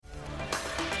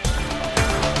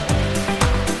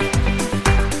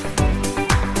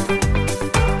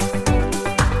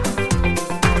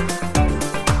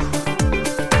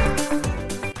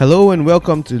Hello and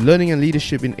welcome to Learning and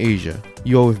Leadership in Asia.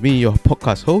 You're with me, your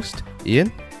podcast host,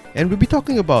 Ian, and we'll be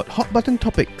talking about hot button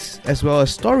topics as well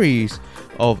as stories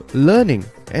of learning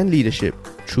and leadership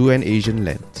through an Asian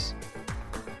lens.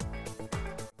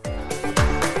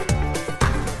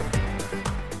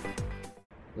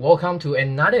 Welcome to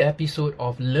another episode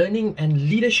of Learning and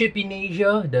Leadership in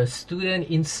Asia, the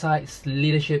Student Insights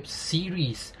Leadership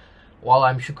series. While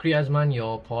I'm Shukri Azman,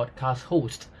 your podcast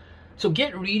host. So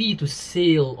get ready to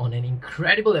sail on an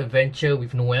incredible adventure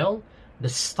with Noel, the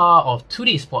star of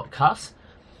today's podcast.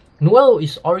 Noel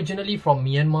is originally from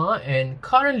Myanmar and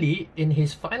currently in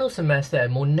his final semester at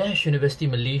Monash University,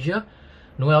 Malaysia.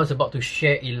 Noel is about to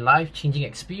share a life-changing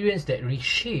experience that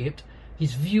reshaped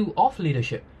his view of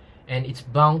leadership, and it's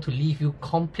bound to leave you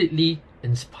completely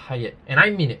inspired. And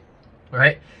I mean it,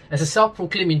 right? As a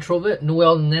self-proclaimed introvert,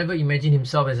 Noel never imagined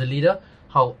himself as a leader.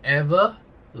 However,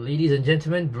 ladies and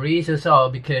gentlemen, brace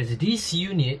yourself because this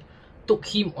unit took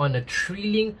him on a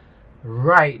thrilling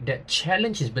ride that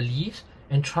challenged his beliefs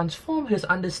and transformed his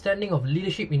understanding of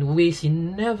leadership in ways he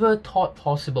never thought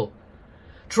possible.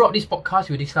 Throughout this podcast,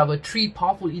 we'll discover 3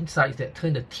 powerful insights that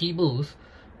turn the tables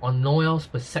on Noel's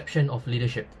perception of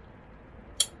leadership.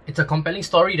 It's a compelling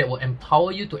story that will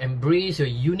empower you to embrace your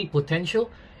unique potential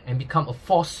and become a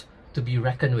force to be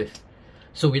reckoned with.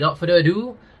 So without further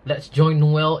ado, let's join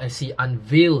Noel as he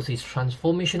unveils his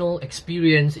transformational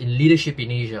experience in leadership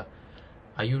in Asia.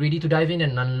 Are you ready to dive in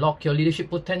and unlock your leadership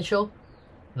potential?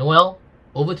 Noel,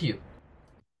 over to you.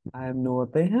 I am Noel.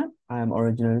 I am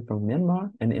originally from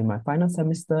Myanmar and in my final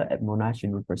semester at Monash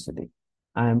University.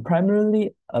 I am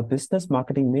primarily a business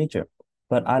marketing major,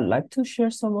 but I'd like to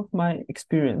share some of my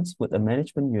experience with a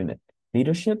management unit,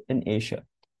 leadership in Asia.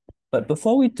 But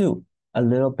before we do, a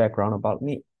little background about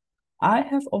me. I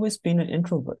have always been an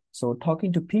introvert, so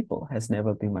talking to people has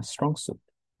never been my strong suit,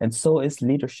 and so is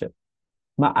leadership.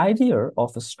 My idea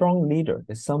of a strong leader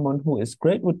is someone who is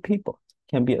great with people,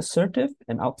 can be assertive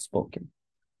and outspoken.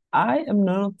 I am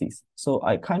none of these, so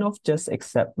I kind of just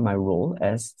accept my role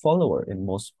as follower in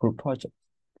most group projects.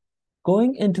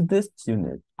 Going into this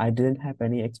unit, I didn't have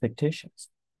any expectations.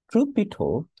 Truth be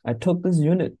told, I took this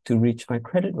unit to reach my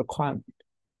credit requirement.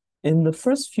 In the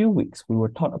first few weeks, we were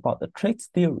taught about the traits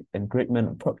theory and great man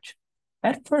approach.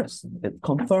 At first, it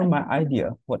confirmed my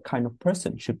idea what kind of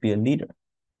person should be a leader.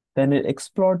 Then it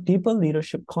explored deeper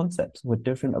leadership concepts with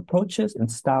different approaches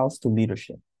and styles to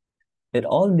leadership. It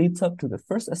all leads up to the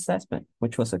first assessment,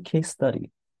 which was a case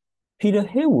study. Peter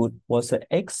Haywood was an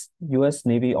ex-US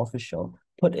Navy official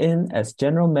put in as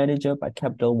general manager by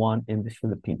Capital One in the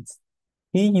Philippines.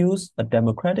 He used a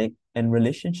democratic and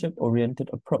relationship-oriented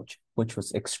approach, which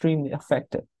was extremely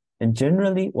effective and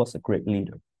generally was a great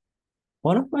leader.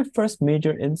 One of my first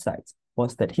major insights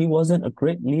was that he wasn't a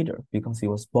great leader because he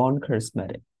was born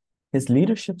charismatic. His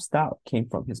leadership style came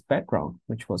from his background,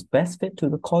 which was best fit to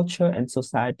the culture and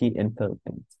society in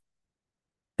Philippines.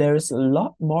 There is a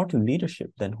lot more to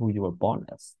leadership than who you were born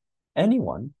as.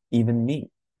 Anyone, even me,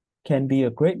 can be a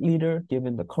great leader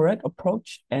given the correct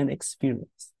approach and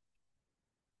experience.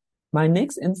 My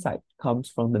next insight comes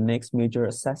from the next major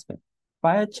assessment,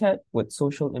 Fire Chat with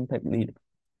Social Impact Leader.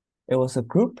 It was a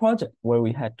group project where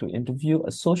we had to interview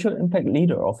a social impact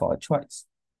leader of our choice,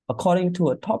 according to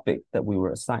a topic that we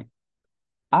were assigned.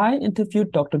 I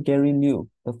interviewed Dr. Gary Liu,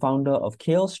 the founder of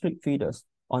KL Street Feeders,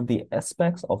 on the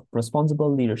aspects of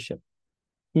responsible leadership.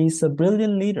 He is a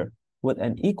brilliant leader with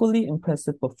an equally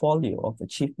impressive portfolio of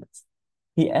achievements.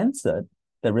 He answered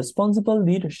that responsible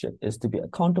leadership is to be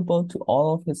accountable to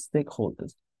all of his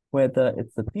stakeholders, whether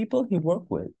it's the people he works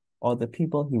with or the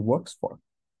people he works for,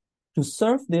 to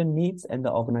serve their needs and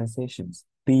the organizations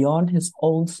beyond his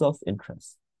own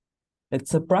self-interest. It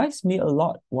surprised me a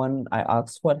lot when I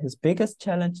asked what his biggest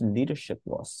challenge in leadership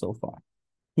was so far.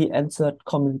 He answered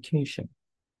communication.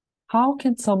 How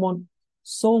can someone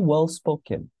so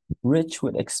well-spoken, rich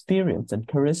with experience and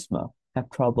charisma, have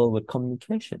trouble with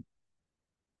communication?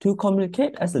 To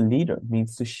communicate as a leader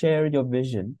means to share your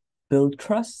vision, build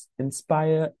trust,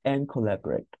 inspire, and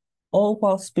collaborate, all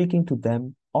while speaking to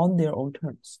them on their own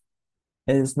terms.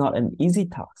 It is not an easy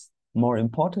task. More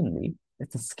importantly,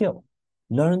 it's a skill,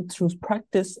 learned through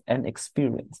practice and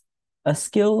experience, a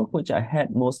skill which I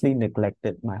had mostly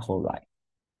neglected my whole life.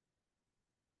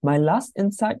 My last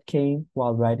insight came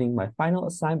while writing my final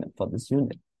assignment for this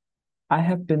unit. I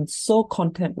have been so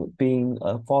content with being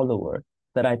a follower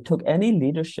that I took any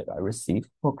leadership I received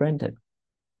for granted.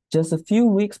 Just a few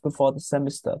weeks before the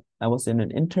semester, I was in an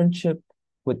internship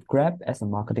with Grab as a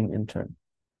marketing intern.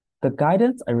 The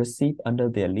guidance I received under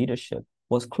their leadership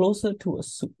was closer to a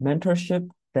mentorship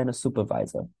than a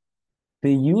supervisor.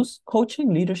 They used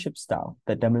coaching leadership style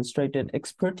that demonstrated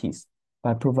expertise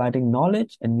by providing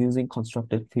knowledge and using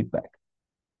constructive feedback.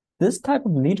 This type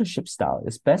of leadership style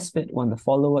is best fit when the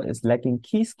follower is lacking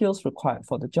key skills required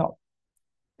for the job.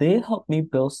 They helped me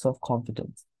build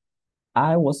self-confidence.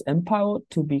 I was empowered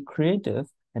to be creative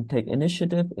and take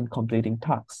initiative in completing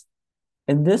tasks.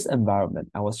 In this environment,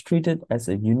 I was treated as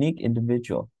a unique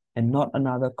individual and not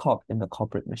another cog in the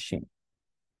corporate machine.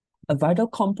 A vital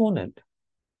component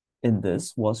in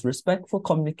this was respectful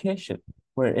communication,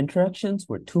 where interactions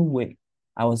were two-way.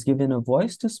 I was given a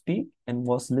voice to speak and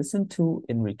was listened to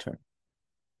in return.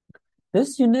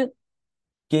 This unit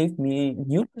gave me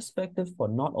new perspective for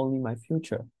not only my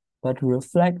future, but to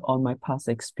reflect on my past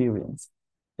experience.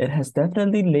 It has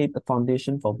definitely laid the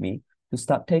foundation for me to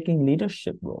start taking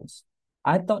leadership roles.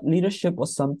 I thought leadership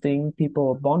was something people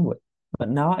were born with, but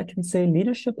now I can say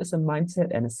leadership is a mindset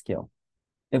and a skill.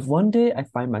 If one day I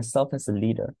find myself as a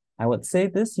leader, I would say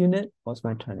this unit was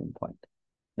my turning point.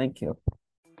 Thank you.